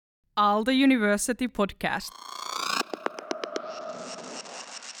Aalto University podcast.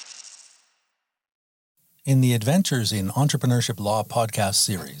 In the Adventures in Entrepreneurship Law podcast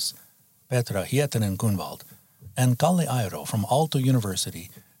series, Petra Hietanen-Kunvald and Kalle Airo from Aalto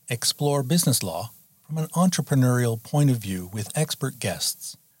University explore business law from an entrepreneurial point of view with expert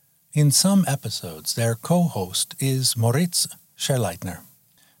guests. In some episodes, their co-host is Moritz Scherleitner.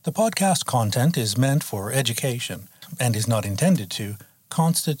 The podcast content is meant for education and is not intended to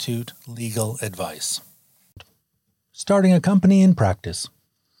constitute legal advice. Starting a company in practice.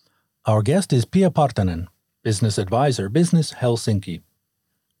 Our guest is Pia Partanen, Business Advisor, Business Helsinki.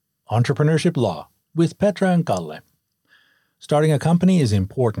 Entrepreneurship Law with Petra and Kalle. Starting a company is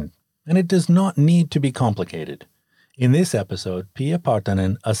important, and it does not need to be complicated. In this episode, Pia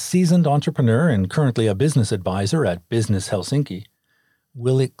Partanen, a seasoned entrepreneur and currently a business advisor at Business Helsinki,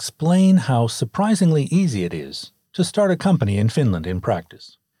 will explain how surprisingly easy it is to start a company in Finland in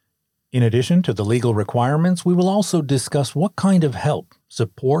practice. In addition to the legal requirements, we will also discuss what kind of help,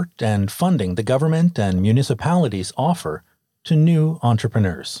 support, and funding the government and municipalities offer to new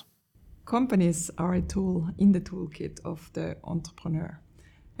entrepreneurs. Companies are a tool in the toolkit of the entrepreneur.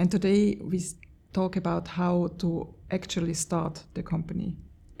 And today we talk about how to actually start the company,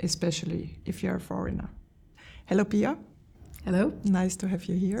 especially if you're a foreigner. Hello, Pia. Hello. Nice to have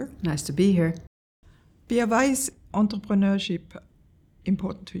you here. Nice to be here. Pia, why is entrepreneurship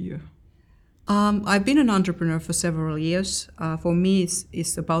important to you? I've been an entrepreneur for several years. For me,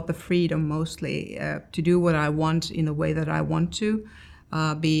 it's about the freedom mostly to do what I want in the way that I want to,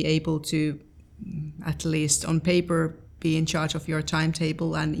 be able to, at least on paper, be in charge of your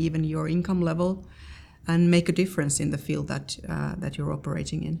timetable and even your income level, and make a difference in the field that you're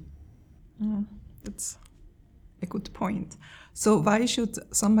operating in. That's a good point. So why should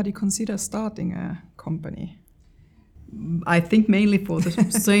somebody consider starting a company? I think mainly for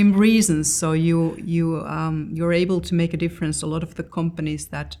the same reasons. So you're able to make a difference. A lot of the companies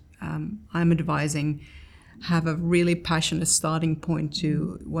that I'm advising have a really passionate starting point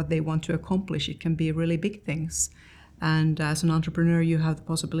to what they want to accomplish. It can be really big things, and as an entrepreneur, you have the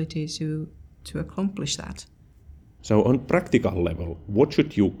possibility to accomplish that. So on practical level, what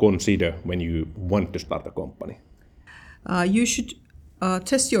should you consider when you want to start a company? You should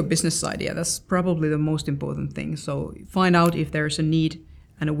test your business idea. That's probably the most important thing. So find out if there's a need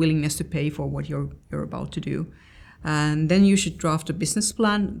and a willingness to pay for what you're about to do. And then you should draft a business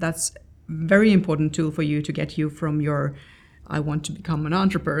plan. That's a very important tool for you to get you from your I want to become an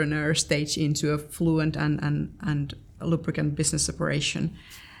entrepreneur stage into a fluent and lubricant business operation.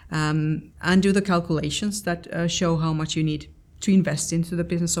 And do the calculations that show how much you need to invest into the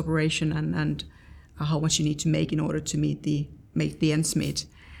business operation and how much you need to make in order to make the ends meet.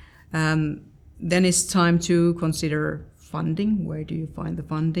 Then it's time to consider funding. Where do you find the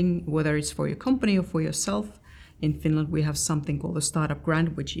funding, whether it's for your company or for yourself? In Finland, we have something called the Startup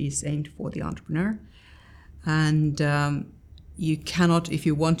Grant, which is aimed for the entrepreneur. And you cannot, if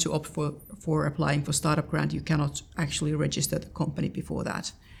you want to opt for applying for Startup Grant, you cannot actually register the company before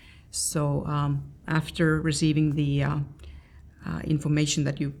that. So after receiving the information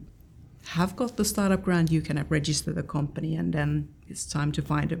that you have got the Startup Grant, you can register the company, and then it's time to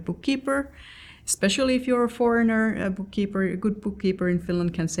find a bookkeeper. Especially if you're a foreigner, a good bookkeeper in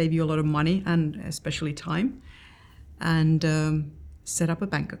Finland can save you a lot of money and especially time, and set up a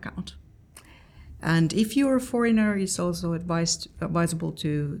bank account. And if you're a foreigner, it's also advisable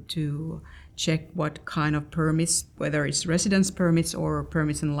to check what kind of permits, whether it's residence permits or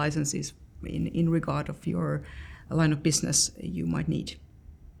permits and licenses in regard of your line of business you might need.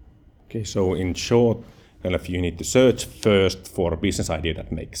 Okay, so in short, you need to search first for a business idea that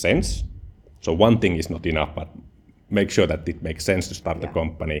makes sense. So one thing is not enough, but make sure that it makes sense to start a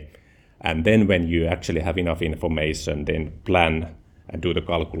company. And then when you actually have enough information, then plan and do the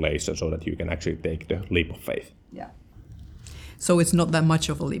calculation so that you can actually take the leap of faith. Yeah. So it's not that much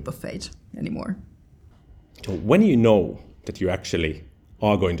of a leap of faith anymore. So when you know that you actually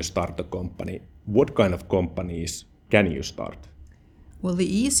are going to start a company, what kind of companies can you start? Well, the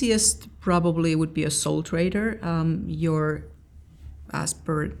easiest probably would be a sole trader. As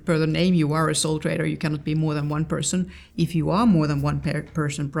per the name, you are a sole trader. You cannot be more than one person. If you are more than one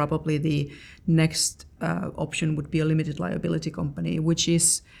person, probably the next option would be a limited liability company, which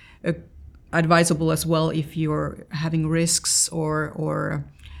is advisable as well if you're having risks or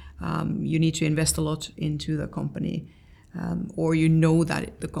you need to invest a lot into the company, or you know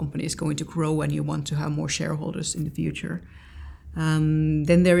that the company is going to grow and you want to have more shareholders in the future.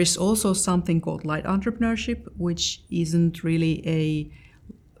 Then there is also something called light entrepreneurship, which isn't really a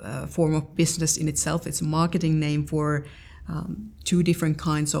form of business in itself. It's a marketing name for two different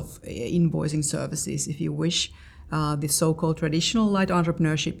kinds of invoicing services, if you wish. The so-called traditional light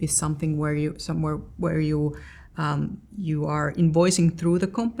entrepreneurship is something where you are invoicing through the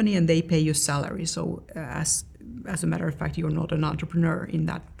company and they pay you salary. So as a matter of fact, you're not an entrepreneur in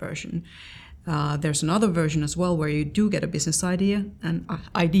that version. There's another version as well where you do get a business idea and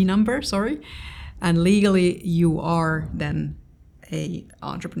ID number, and legally you are then a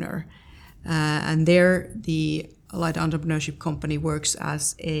entrepreneur. And there the light entrepreneurship company works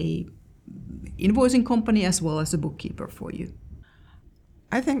as a invoicing company as well as a bookkeeper for you.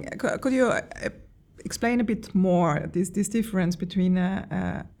 I think, could you explain a bit more this difference between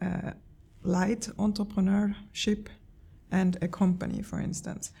a light entrepreneurship and a company, for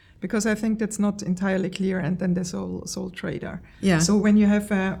instance? Because I think that's not entirely clear, and then the sole trader. Yeah. So when you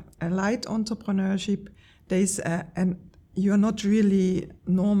have a light entrepreneurship, you're not really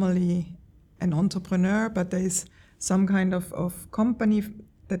normally an entrepreneur, but there is some kind of company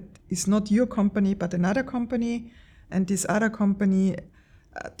that is not your company, but another company, and this other company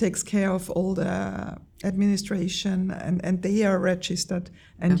takes care of all the administration, and they are registered,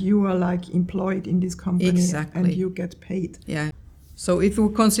 and you are like employed in this company, exactly. and you get paid. Yeah. So if we're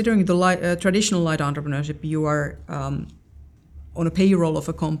considering the traditional light entrepreneurship, you are on a payroll of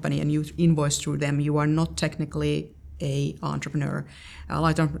a company and you invoice through them. You are not technically a entrepreneur.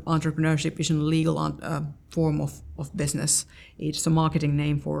 Light entrepreneurship is a legal form of business. It's a marketing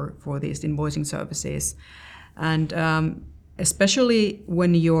name for these invoicing services. And especially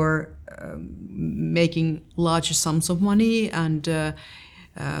when you're making large sums of money and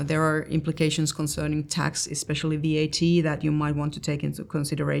there are implications concerning tax, especially VAT, that you might want to take into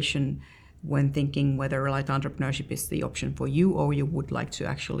consideration when thinking whether light entrepreneurship is the option for you or you would like to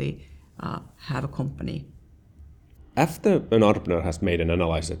actually have a company. After an entrepreneur has made an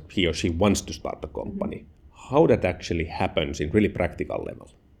analysis that he or she wants to start a company, how that actually happens in really practical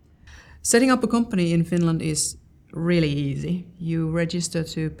level? Setting up a company in Finland is really easy. You register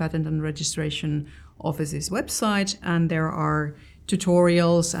to Patent and Registration Office's website, and there are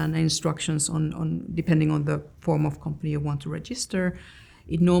tutorials and instructions on depending on the form of company you want to register.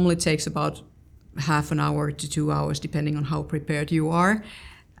 It normally takes about half an hour to 2 hours, depending on how prepared you are.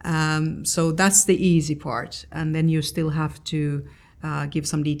 So that's the easy part. And then you still have to give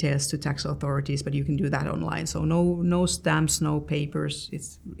some details to tax authorities, but you can do that online. So no stamps, no papers.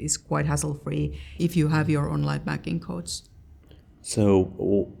 It's quite hassle-free if you have your online banking codes. So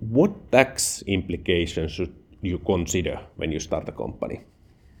what tax implications should you consider when you start a company?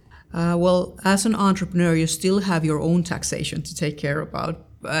 Well, as an entrepreneur, you still have your own taxation to take care about,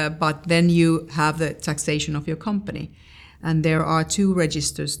 but then you have the taxation of your company. And there are two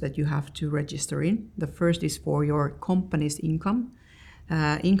registers that you have to register in. The first is for your company's income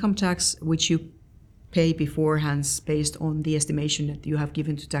tax, which you pay beforehand based on the estimation that you have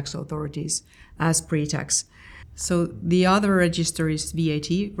given to tax authorities as pre-tax. So the other register is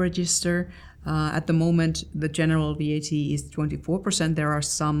VAT register. At the moment, the general VAT is 24%. There are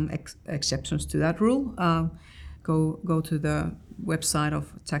some exceptions to that rule. Go to the website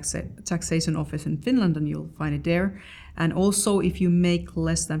of taxation office in Finland and you'll find it there. And also, if you make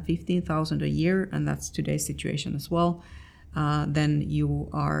less than 15,000 a year, and that's today's situation as well, then you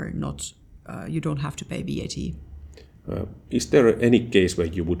are not. You don't have to pay VAT. Is there any case where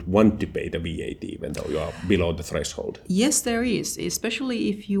you would want to pay the VAT even though you are below the threshold? Yes, there is, especially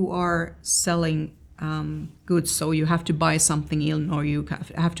if you are selling goods. So you have to buy something in or you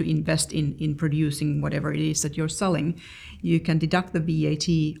have to invest in producing whatever it is that you're selling. You can deduct the VAT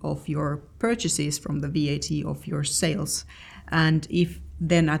of your purchases from the VAT of your sales. And if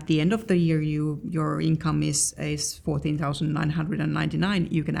then at the end of the year your income is 14,999,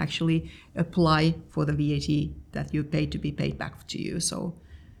 you can actually apply for the VAT that you paid to be paid back to you. So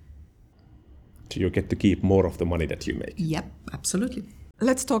you get to keep more of the money that you make. Yep, absolutely.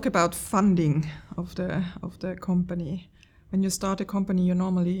 Let's talk about funding of the company. When you start a company, you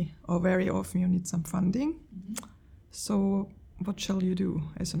normally, or very often, you need some funding. Mm-hmm. So what shall you do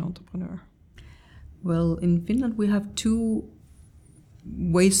as an entrepreneur? Well, in Finland we have two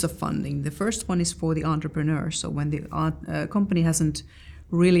ways of funding. The first one is for the entrepreneur. So when the company hasn't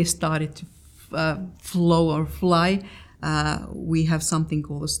really started to flow or fly, we have something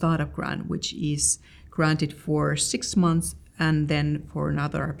called a startup grant, which is granted for 6 months and then for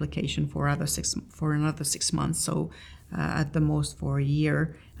another application for another 6 months. So at the most for a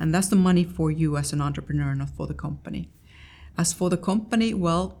year. And that's the money for you as an entrepreneur, not for the company. As for the company,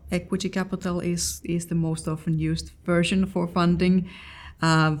 well, equity capital is the most often used version for funding.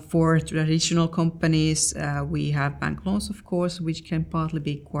 For traditional companies, we have bank loans, of course, which can partly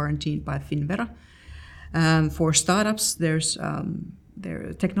be quarantined by Finnvera. For startups, there's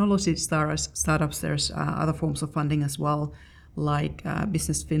technology startups. There's other forms of funding as well, like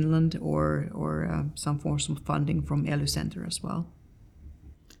Business Finland or some forms of funding from ELY Center as well.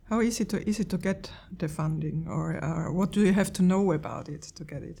 How easy to get the funding, or what do you have to know about it to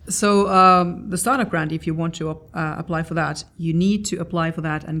get it? So the startup grant, if you want to apply for that, you need to apply for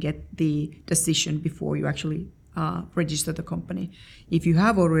that and get the decision before you actually register the company. If you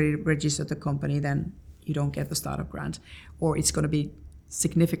have already registered the company, then you don't get the startup grant, or it's going to be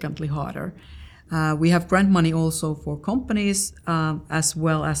significantly harder. We have grant money also for companies, as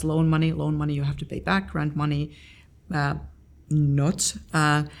well as loan money. Loan money you have to pay back. Grant money, not.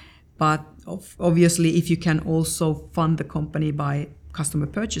 But obviously, if you can also fund the company by customer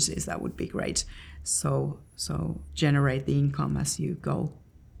purchases, that would be great. So generate the income as you go.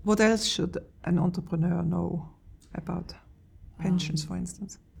 What else should an entrepreneur know about pensions, for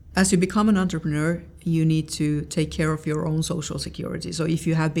instance? As you become an entrepreneur, you need to take care of your own social security. So if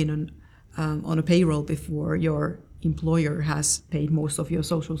you have been on a payroll before, your employer has paid most of your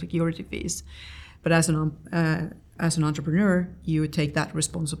social security fees. But as an entrepreneur, you take that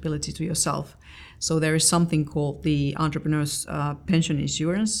responsibility to yourself. So there is something called the entrepreneur's pension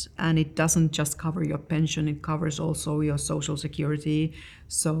insurance, and it doesn't just cover your pension, it covers also your social security.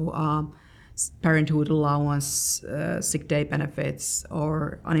 So parenthood allowance, sick day benefits,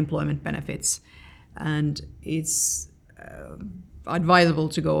 or unemployment benefits. And it's advisable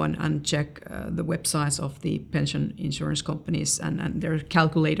to go and check the websites of the pension insurance companies, and there are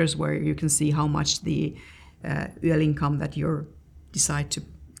calculators where you can see how much the real income that you decide to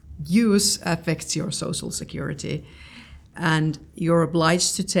use affects your social security. And you're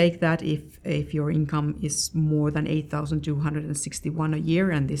obliged to take that if your income is more than 8,261 a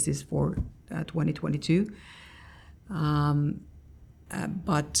year, and this is for 2022.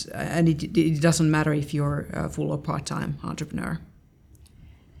 But it doesn't matter if you're a full or part-time entrepreneur.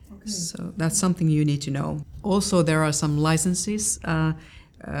 Okay. So that's something you need to know. Also, there are some licenses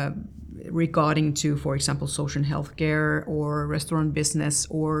regarding to, for example, social and healthcare or restaurant business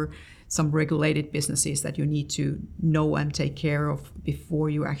or some regulated businesses that you need to know and take care of before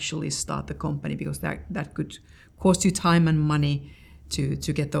you actually start the company, because that could cost you time and money to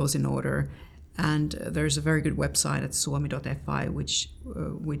get those in order. And there's a very good website at suomi.fi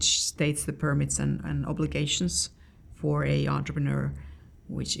which states the permits and obligations for a entrepreneur,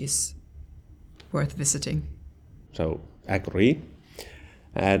 which is worth visiting. So agree.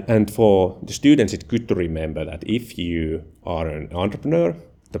 And for the students, it's good to remember that if you are an entrepreneur,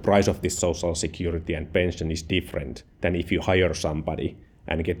 the price of this social security and pension is different than if you hire somebody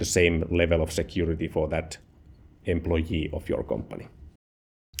and get the same level of security for that employee of your company.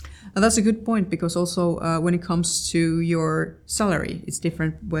 And that's a good point, because also when it comes to your salary, it's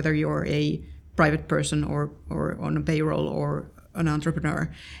different whether you're a private person or on a payroll or an entrepreneur.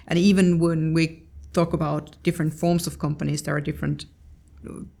 And even when we talk about different forms of companies, there are different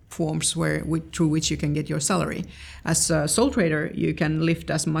forms through which you can get your salary. As a sole trader, you can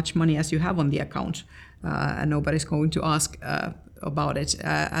lift as much money as you have on the account, and nobody's going to ask about it.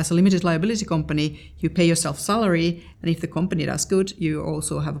 As a limited liability company, you pay yourself salary, and if the company does good, you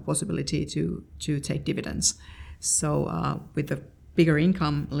also have a possibility to take dividends. So with a bigger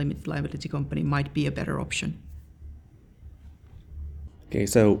income, a limited liability company might be a better option. Okay,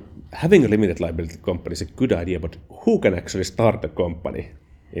 so having a limited liability company is a good idea, but who can actually start a company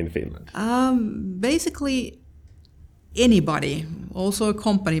in Finland? Basically, anybody, also a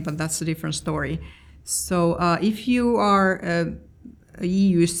company, but that's a different story. So if you are a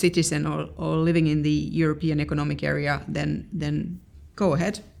EU citizen or living in the European Economic Area, then go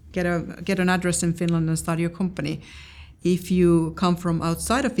ahead, get an address in Finland and start your company. If you come from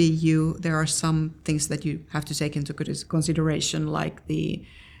outside of EU, there are some things that you have to take into consideration, like the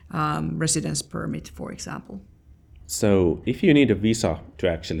residence permit, for example. So if you need a visa to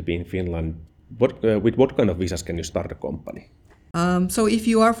actually be in Finland, with what kind of visas can you start a company? So if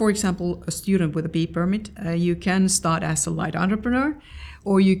you are, for example, a student with a B permit, you can start as a light entrepreneur,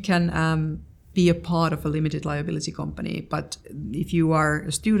 or you can be a part of a limited liability company. But if you are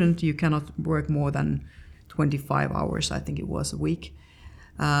a student, you cannot work more than 25 hours, I think it was, a week.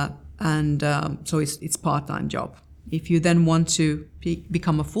 So it's part-time job. If you then want to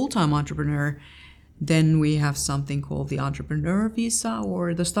become a full-time entrepreneur, then we have something called the entrepreneur visa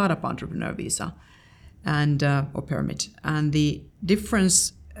or the startup entrepreneur visa and or permit. And the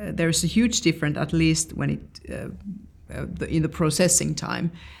difference, there's a huge difference, at least when in the processing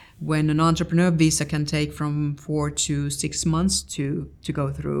time. When an entrepreneur visa can take from 4 to 6 months to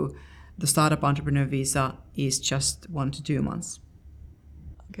go through, the startup entrepreneur visa is just 1 to 2 months.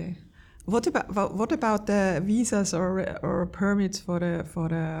 Okay. What about the visas or permits for the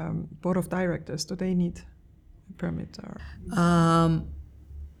board of directors? Do they need a permit or?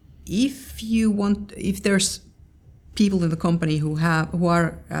 If there's people in the company who have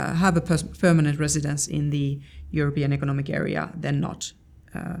a permanent residence in the European Economic Area, then not.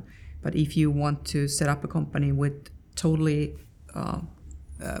 But if you want to set up a company with totally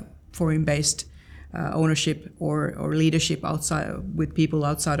foreign-based ownership or leadership with people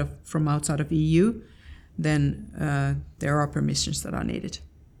from outside of EU, then there are permissions that are needed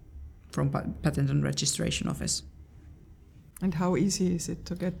from Patent and Registration Office. And how easy is it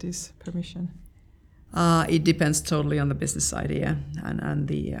to get this permission? It depends totally on the business idea and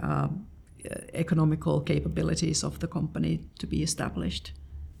the economical capabilities of the company to be established.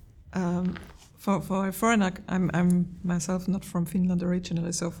 For a foreigner, I'm myself not from Finland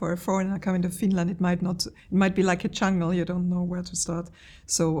originally, so for a foreigner coming to Finland, it might be like a jungle. You don't know where to start.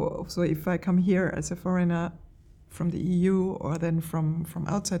 So if I come here as a foreigner from the EU or then from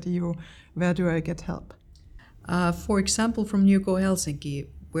outside the EU, where do I get help? For example, from Newco Helsinki,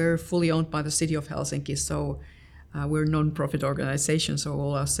 we're fully owned by the city of Helsinki, so we're a non-profit organization, so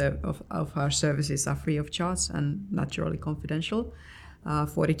all of our services are free of charge and naturally confidential.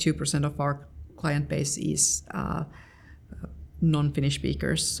 42% of our client base is non-Finnish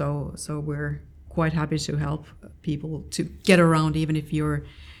speakers, so we're quite happy to help people to get around, even if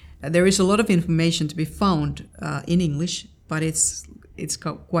there is a lot of information to be found in English, but it's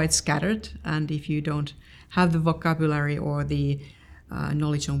quite scattered, and if you don't have the vocabulary or the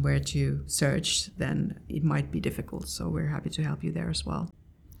knowledge on where to search, then it might be difficult. So we're happy to help you there as well.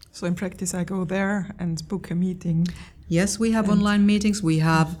 So in practice, I go there and book a meeting. Yes, we have online meetings. We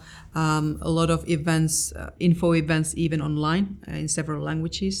have a lot of events, info events, even online in several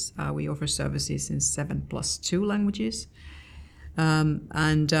languages. We offer services in 7+2 languages.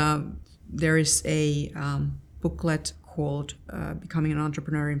 There is a booklet called Becoming an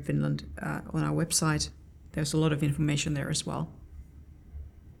Entrepreneur in Finland on our website. There's a lot of information there as well.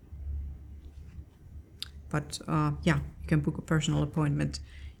 But you can book a personal appointment.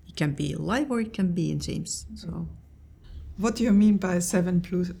 It can be live or it can be in Teams. So, what do you mean by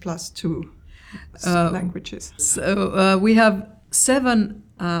 7+2 languages? So we have 7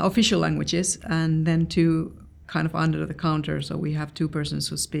 official languages and then 2 kind of under the counter. So we have 2 persons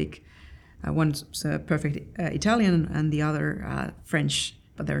who speak. One's perfect Italian and the other French,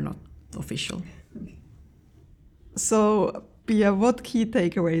 but they're not official. So, Pia, what key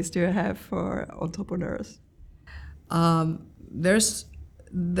takeaways do you have for entrepreneurs? There's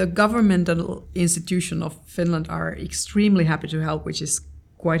the governmental institution of Finland are extremely happy to help, which is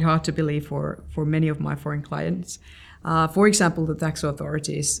quite hard to believe for many of my foreign clients. For example, the tax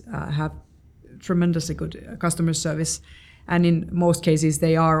authorities have tremendously good customer service, and in most cases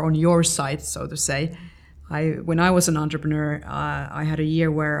they are on your side, so to say. When I was an entrepreneur, I had a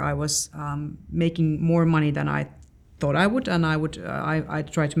year where I was making more money than I thought I would, and I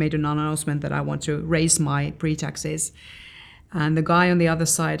tried to make an announcement that I want to raise my pre-taxes. And the guy on the other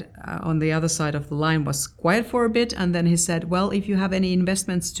side of the line was quiet for a bit, and then he said, well, if you have any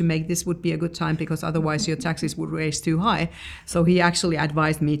investments to make, this would be a good time, because otherwise your taxes would raise too high. So he actually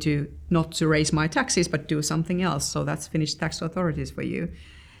advised me not to raise my taxes, but do something else. So that's Finnish tax authorities for you.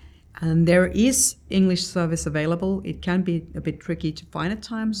 And there is English service available. It can be a bit tricky to find at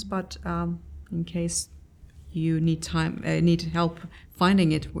times, but in case you need help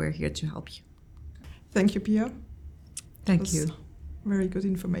finding it, we're here to help you. Thank you, Pia. Thank you. Very good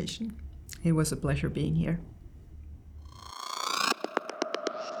information. It was a pleasure being here.